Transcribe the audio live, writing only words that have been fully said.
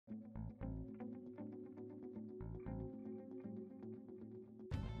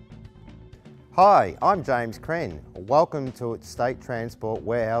Hi, I'm James Kren. Welcome to State Transport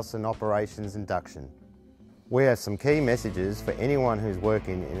Warehouse and Operations Induction. We have some key messages for anyone who's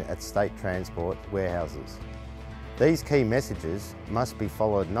working at State Transport warehouses. These key messages must be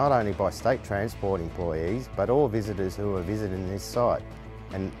followed not only by State Transport employees, but all visitors who are visiting this site.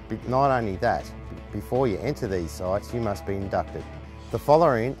 And not only that, before you enter these sites, you must be inducted. The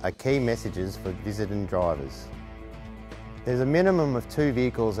following are key messages for visiting drivers. There's a minimum of 2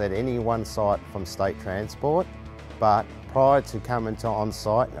 vehicles at any one site from State Transport, but prior to coming to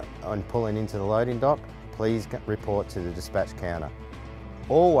on-site and pulling into the loading dock, please report to the dispatch counter.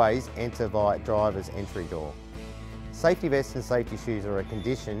 Always enter via driver's entry door. Safety vests and safety shoes are a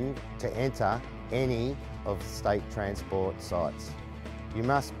condition to enter any of State Transport sites. You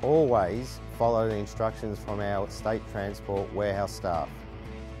must always follow the instructions from our State Transport warehouse staff.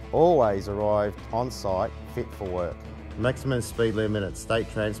 Always arrive on site fit for work. Maximum speed limit at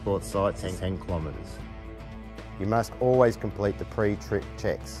State Transport sites is 10 kilometres. You must always complete the pre-trip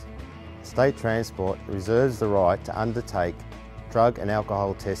checks. State Transport reserves the right to undertake drug and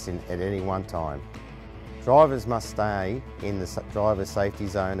alcohol testing at any one time. Drivers must stay in the driver safety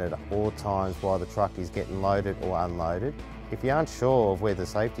zone at all times while the truck is getting loaded or unloaded. If you aren't sure of where the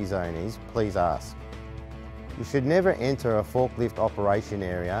safety zone is, please ask. You should never enter a forklift operation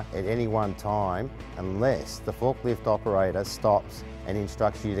area at any one time unless the forklift operator stops and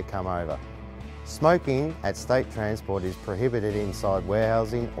instructs you to come over. Smoking at State Transport is prohibited inside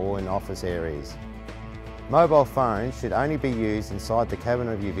warehousing or in office areas. Mobile phones should only be used inside the cabin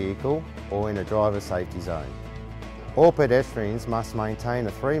of your vehicle or in a driver safety zone. All pedestrians must maintain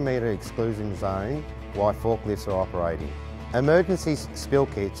a 3-metre exclusion zone while forklifts are operating. Emergency spill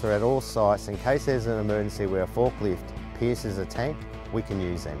kits are at all sites in case there's an emergency where a forklift pierces a tank, we can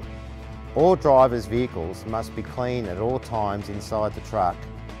use them. All drivers' vehicles must be clean at all times inside the truck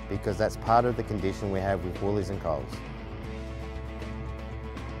because that's part of the condition we have with Woolies and Coles.